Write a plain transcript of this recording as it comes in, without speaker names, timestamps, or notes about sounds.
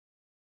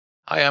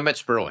Hi, I'm Ed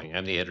Sperling.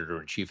 I'm the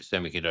editor-in-chief of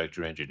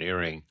Semiconductor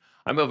Engineering.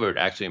 I'm over at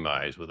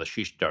Axiomise with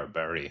Ashish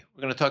Darbari.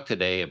 We're going to talk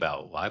today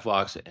about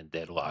livelocks and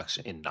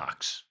deadlocks in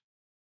NoCs.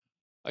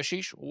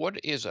 Ashish, what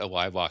is a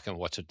livelock and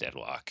what's a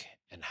deadlock?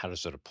 And how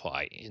does it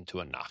apply into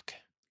a knock?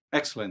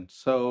 Excellent.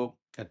 So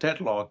a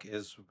deadlock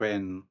is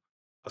when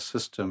a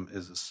system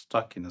is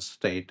stuck in a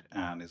state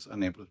and is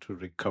unable to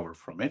recover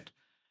from it.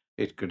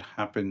 It could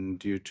happen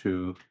due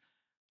to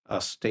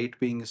a state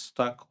being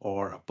stuck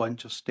or a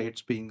bunch of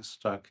states being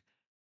stuck.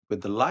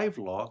 With the live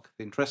lock,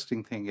 the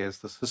interesting thing is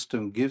the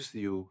system gives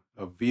you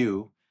a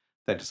view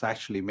that is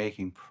actually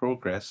making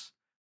progress,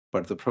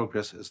 but the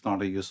progress is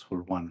not a useful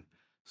one.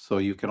 So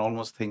you can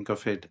almost think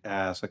of it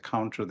as a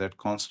counter that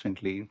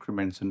constantly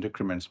increments and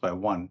decrements by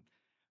one,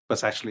 but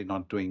it's actually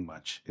not doing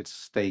much. It's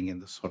staying in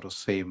the sort of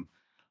same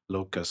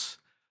locus.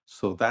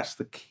 So that's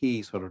the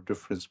key sort of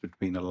difference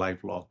between a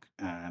live lock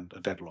and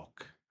a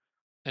deadlock.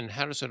 And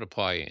how does it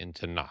apply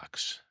into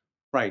knocks?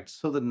 Right.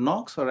 So the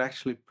NOCs are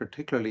actually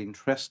particularly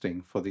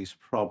interesting for these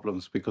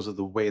problems because of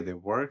the way they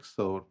work.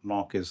 So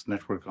NOC is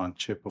network on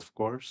chip, of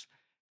course,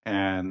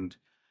 and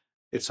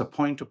it's a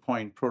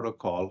point-to-point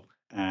protocol,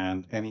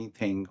 and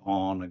anything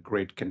on a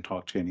grid can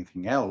talk to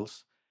anything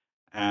else.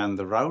 And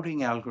the routing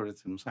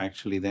algorithms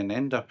actually then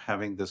end up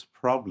having this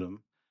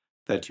problem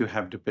that you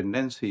have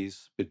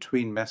dependencies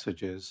between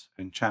messages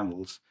and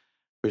channels,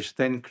 which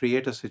then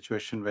create a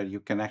situation where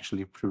you can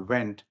actually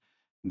prevent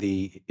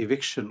the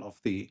eviction of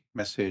the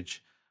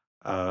message,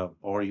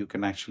 or you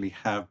can actually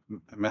have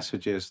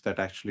messages that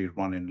actually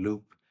run in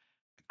loop,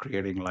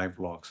 creating live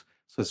logs.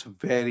 So it's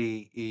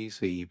very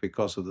easy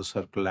because of the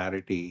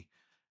circularity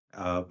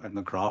and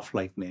the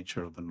graph-like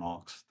nature of the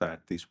NOCs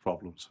that these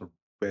problems are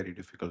very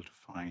difficult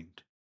to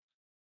find.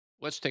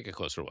 Let's take a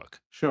closer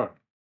look. Sure.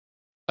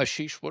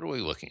 Ashish, what are we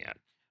looking at?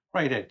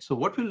 Right, Ed. So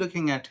what we're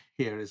looking at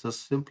here is a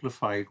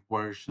simplified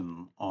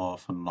version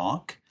of a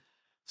NOC.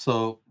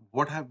 So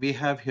we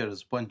have here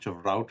is a bunch of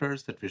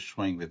routers that we're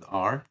showing with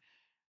R,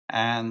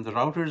 and the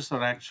routers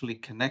are actually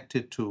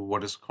connected to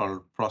what is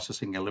called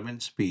processing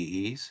elements,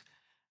 PEs.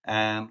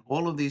 And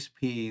all of these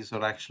PEs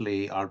are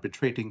actually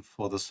arbitrating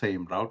for the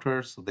same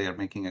router. So they are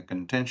making a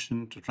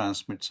contention to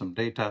transmit some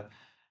data.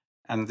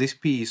 And these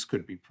PEs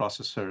could be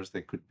processors,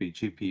 they could be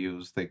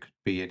GPUs, they could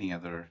be any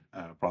other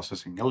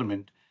processing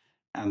element.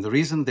 And the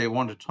reason they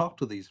want to talk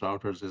to these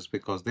routers is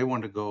because they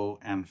want to go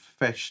and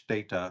fetch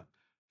data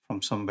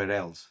from somewhere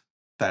else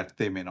that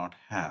they may not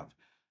have.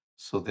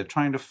 So they're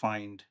trying to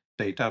find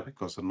data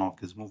because the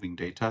NOC is moving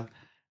data,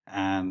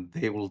 and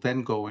they will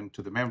then go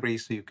into the memory.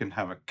 So you can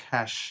have a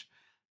cache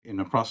in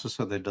a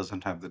processor that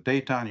doesn't have the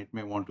data, and it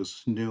may want to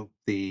snoop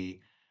the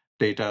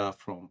data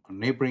from a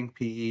neighboring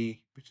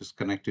PE, which is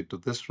connected to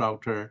this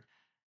router,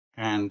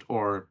 and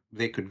or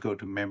they could go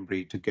to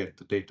memory to get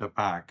the data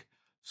back.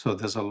 So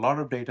there's a lot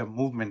of data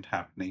movement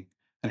happening,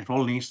 and it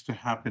all needs to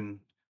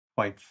happen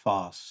quite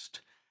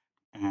fast.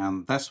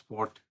 And that's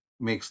what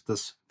makes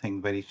this thing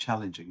very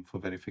challenging for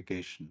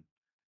verification.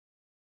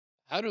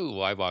 How do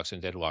livelocks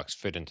and deadlocks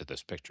fit into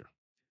this picture?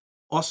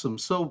 Awesome.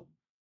 So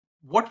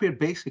what we're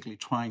basically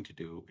trying to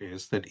do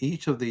is that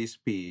each of these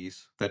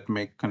Ps that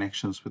make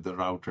connections with the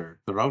router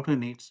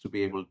needs to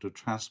be able to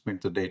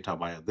transmit the data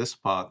via this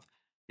path.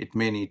 It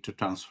may need to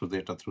transfer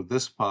data through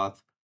this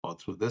path or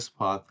through this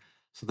path.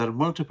 So there are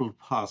multiple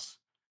paths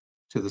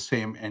to the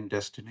same end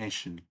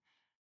destination.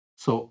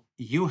 So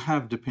you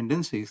have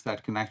dependencies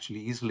that can actually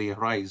easily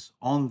arise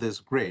on this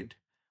grid,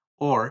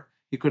 or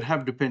you could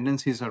have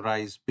dependencies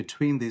arise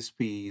between these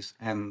Ps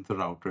and the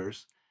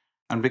routers.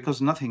 And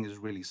because nothing is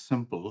really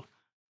simple,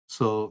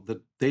 so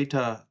the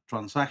data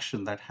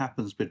transaction that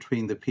happens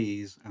between the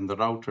Ps and the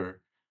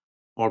router,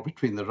 or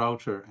between the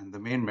router and the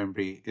main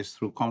memory, is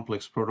through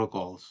complex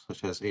protocols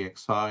such as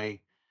AXI.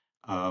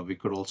 We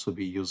could also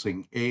be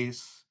using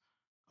ACE.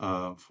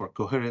 For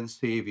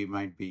coherency, we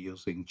might be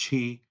using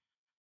Qi.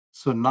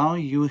 So now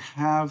you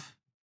have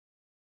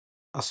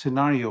a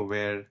scenario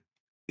where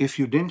if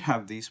you didn't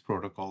have these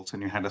protocols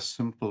and you had a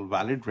simple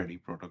valid ready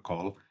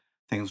protocol,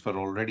 things were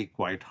already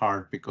quite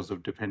hard because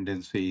of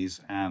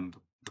dependencies and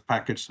the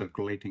packets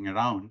circulating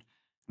around,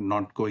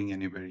 not going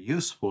anywhere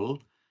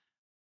useful.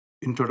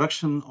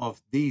 Introduction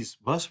of these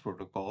bus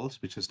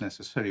protocols, which is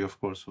necessary, of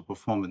course, for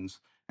performance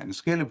and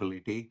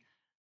scalability,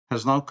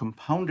 has now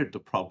compounded the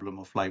problem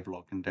of live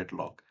lock and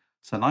deadlock.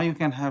 So now you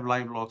can have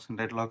live locks and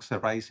deadlocks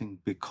arising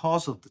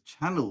because of the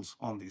channels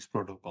on these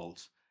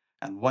protocols,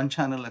 and one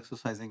channel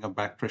exercising a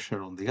back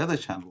pressure on the other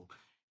channel.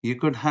 You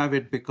could have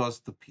it because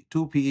the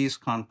two PEs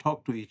can't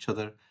talk to each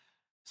other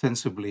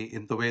sensibly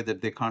in the way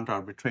that they can't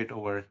arbitrate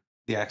over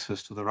the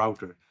access to the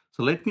router.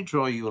 So let me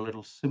draw you a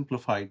little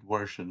simplified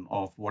version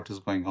of what is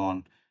going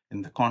on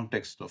in the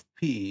context of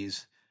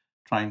PEs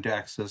trying to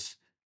access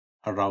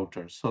a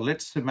router. So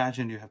let's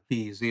imagine you have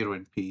PE0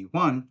 and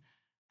PE1,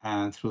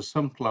 and through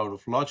some cloud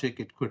of logic,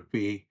 it could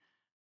be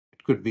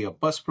a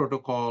bus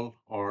protocol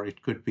or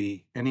it could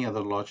be any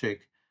other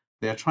logic.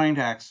 They're trying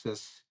to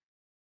access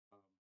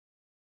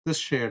this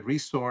shared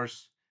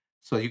resource.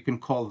 So you can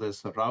call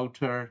this a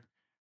router,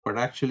 but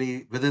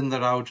actually within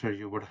the router,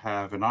 you would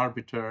have an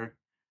arbiter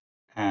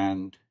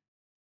and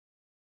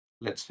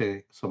let's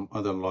say some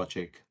other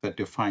logic that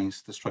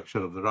defines the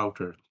structure of the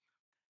router.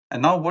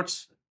 And now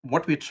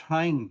what we're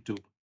trying to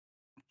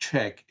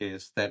check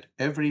is that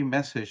every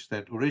message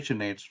that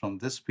originates from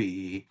this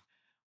PE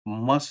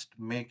must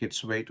make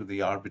its way to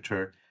the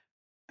arbiter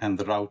and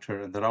the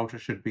router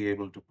should be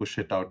able to push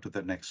it out to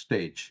the next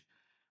stage.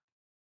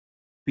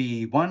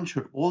 PE1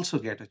 should also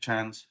get a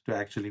chance to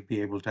actually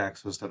be able to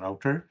access the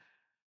router.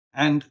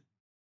 And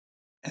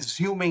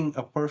assuming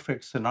a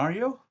perfect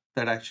scenario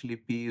that actually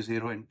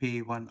PE0 and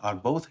PE1 are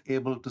both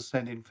able to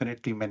send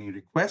infinitely many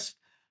requests,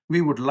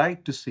 we would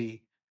like to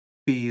see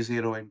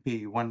PE0 and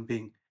PE1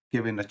 being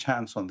given a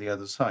chance on the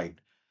other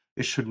side.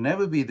 It should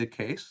never be the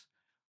case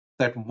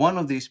that one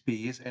of these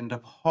PEs end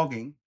up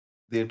hogging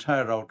the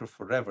entire router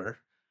forever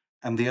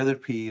and the other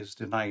PE is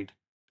denied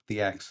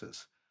the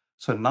access.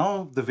 So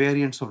now the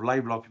variants of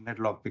Livelock and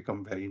Deadlock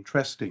become very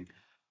interesting.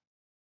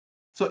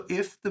 So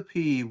if the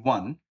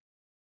PE1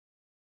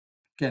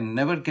 can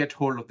never get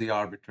hold of the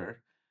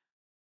arbiter,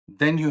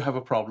 then you have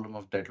a problem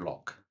of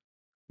deadlock,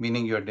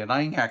 meaning you're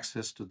denying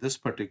access to this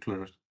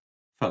particular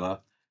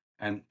fella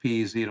and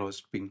PE0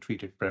 is being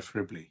treated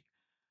preferably.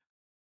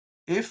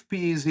 If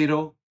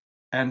PE0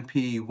 and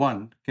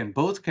PE1 can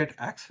both get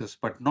access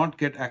but not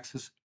get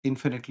access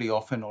infinitely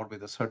often or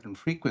with a certain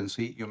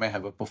frequency, you may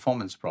have a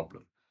performance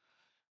problem.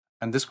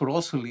 And this could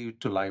also lead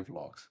to live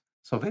logs.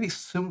 So a very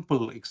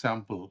simple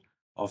example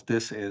of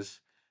this is,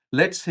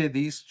 let's say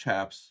these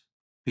chaps,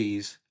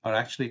 P's, are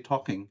actually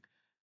talking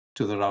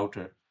to the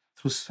router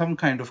through some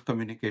kind of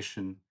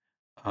communication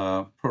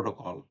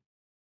protocol.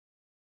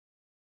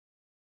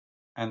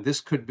 And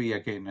this could be,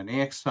 again, an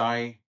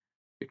AXI,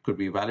 it could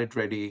be valid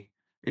ready,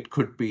 it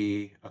could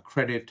be a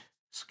credit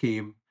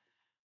scheme.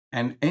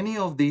 And any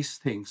of these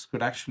things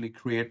could actually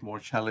create more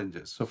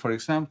challenges. So, for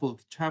example,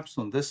 the chaps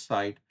on this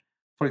side,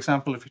 for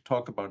example, if you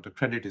talk about the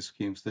credit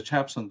schemes, the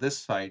chaps on this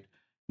side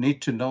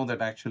need to know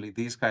that actually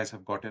these guys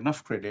have got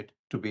enough credit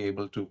to be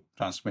able to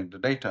transmit the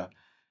data.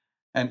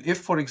 And if,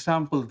 for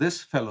example,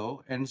 this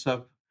fellow ends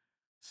up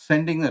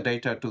sending the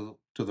data to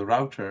the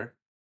router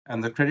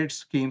and the credit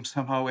scheme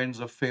somehow ends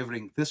up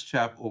favoring this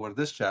chap over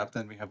this chap,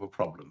 then we have a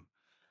problem.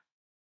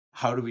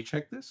 How do we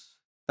check this?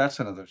 That's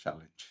another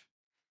challenge.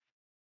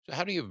 So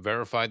how do you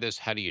verify this?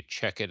 How do you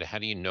check it? How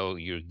do you know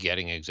you're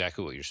getting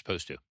exactly what you're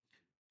supposed to?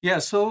 Yeah,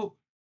 so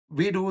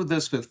we do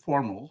this with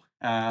formal,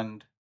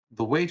 and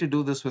the way to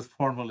do this with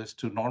formal is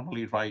to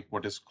normally write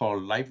what is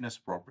called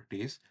liveness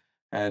properties.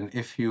 And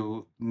if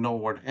you know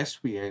what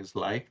SVA is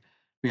like,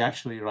 we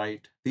actually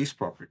write these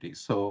properties.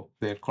 So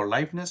they're called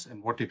liveness,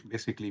 and what it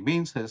basically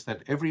means is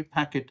that every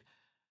packet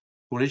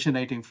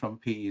originating from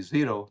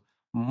PE0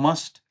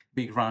 must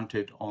be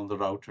granted on the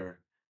router.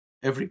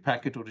 Every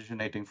packet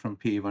originating from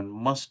PE1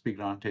 must be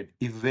granted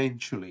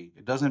eventually.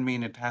 It doesn't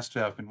mean it has to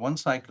happen one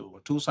cycle or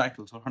two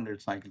cycles or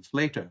 100 cycles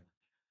later.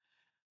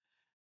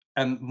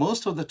 And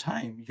most of the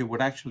time, you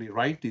would actually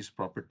write these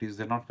properties.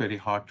 They're not very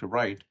hard to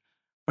write,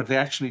 but they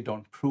actually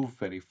don't prove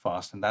very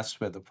fast. And that's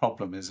where the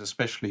problem is,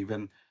 especially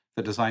when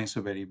the designs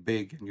are very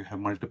big and you have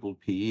multiple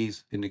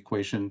PEs in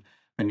equation,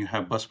 when you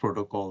have bus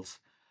protocols.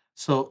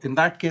 So in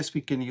that case,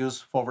 we can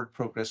use forward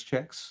progress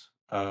checks,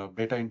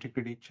 data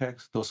integrity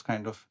checks, those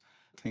kind of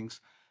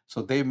things.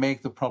 So they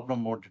make the problem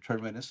more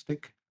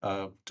deterministic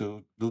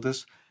to do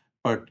this.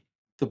 But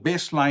the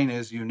baseline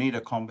is you need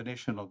a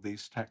combination of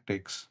these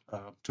tactics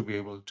to be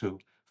able to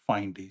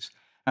find these.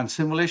 And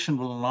simulation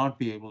will not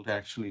be able to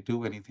actually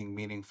do anything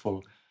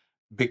meaningful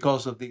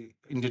because of the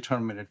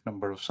indeterminate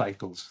number of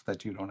cycles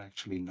that you don't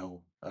actually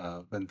know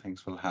when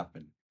things will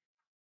happen.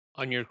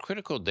 On your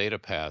critical data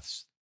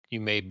paths, you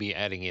may be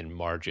adding in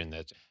margin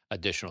that's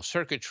additional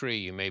circuitry.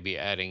 You may be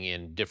adding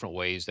in different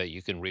ways that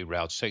you can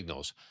reroute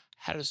signals.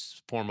 How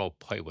does Formal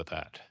play with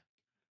that?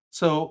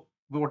 So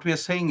what we are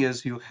saying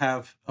is you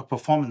have a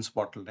performance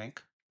bottleneck.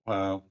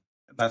 Uh,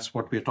 that's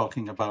what we're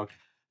talking about.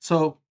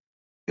 So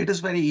it is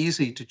very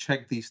easy to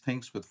check these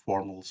things with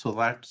formal so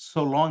that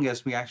so long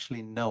as we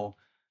actually know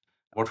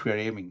what we are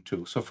aiming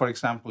to. So, for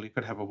example, you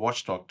could have a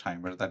watchdog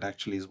timer that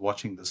actually is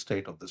watching the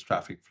state of this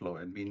traffic flow,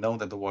 and we know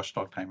that the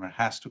watchdog timer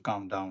has to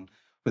calm down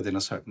within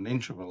a certain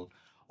interval.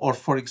 Or,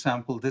 for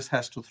example, this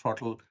has to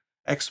throttle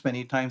X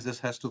many times, this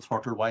has to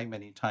throttle Y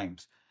many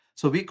times.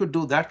 So, we could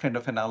do that kind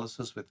of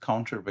analysis with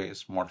counter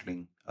based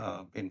modeling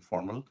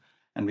informal,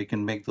 and we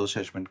can make those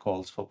judgment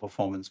calls for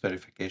performance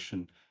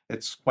verification.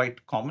 It's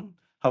quite common.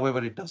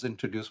 However, it does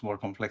introduce more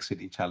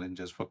complexity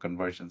challenges for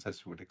conversions,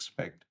 as you would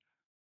expect.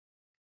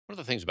 One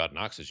of the things about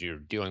Knox is you're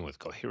dealing with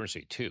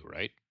coherency too,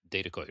 right?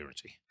 Data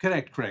coherency.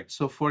 Correct, correct.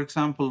 So, for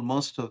example,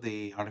 most of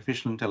the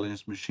artificial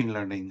intelligence machine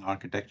learning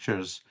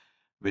architectures,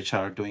 which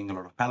are doing a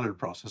lot of parallel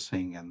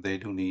processing and they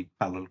do need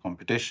parallel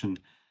computation,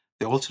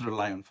 they also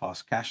rely on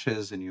fast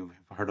caches, and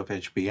you've heard of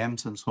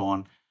HBMs and so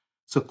on.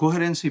 So,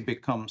 coherency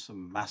becomes a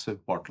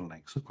massive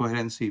bottleneck. So,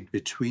 coherency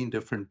between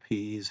different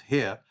PEs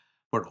here,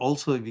 but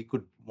also we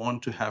could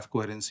want to have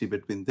coherency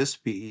between this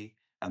PE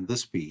and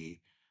this PE.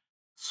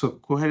 So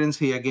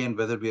coherency, again,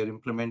 whether we are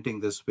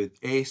implementing this with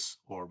ACE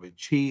or with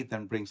G,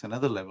 then brings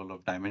another level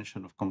of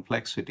dimension of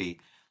complexity.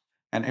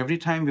 And every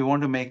time we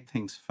want to make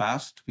things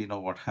fast, we know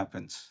what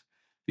happens.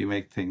 We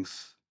make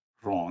things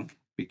wrong.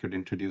 We could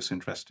introduce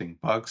interesting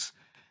bugs.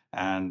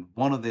 And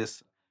one of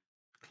this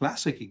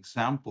classic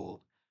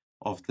example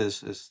of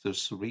this is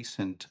this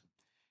recent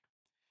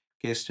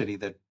case study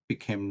that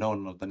became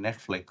known of the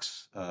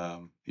Netflix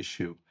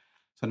issue.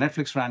 So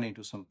Netflix ran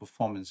into some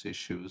performance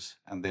issues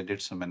and they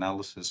did some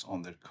analysis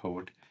on their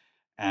code.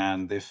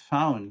 And they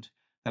found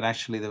that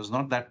actually there was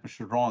not that much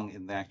wrong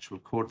in the actual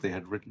code they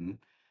had written,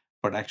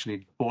 but actually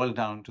it boiled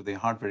down to the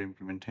hardware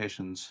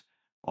implementations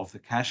of the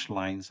cache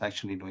lines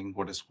actually doing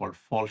what is called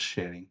fault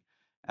sharing.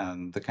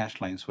 And the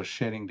cache lines were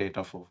sharing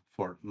data for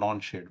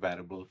non-shared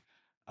variable.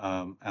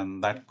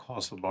 And that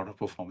caused a lot of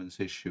performance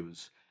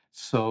issues.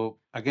 So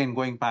again,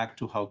 going back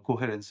to how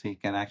coherency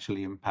can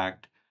actually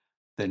impact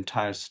the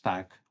entire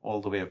stack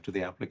all the way up to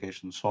the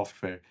application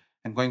software.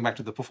 And going back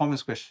to the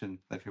performance question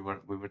that we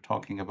were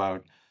talking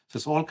about, so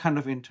it's all kind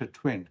of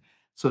intertwined.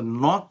 So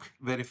knock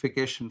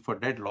verification for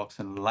deadlocks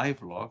and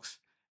Livelocks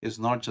is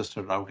not just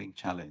a routing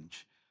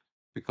challenge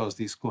because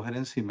these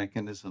coherency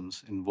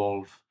mechanisms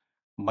involve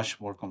much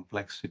more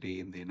complexity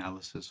in the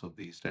analysis of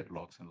these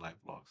deadlocks and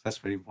Livelocks. That's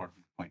very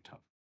important to point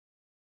out.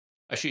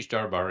 Ashish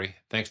Darbari,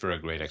 thanks for a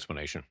great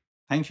explanation.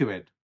 Thank you,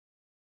 Ed.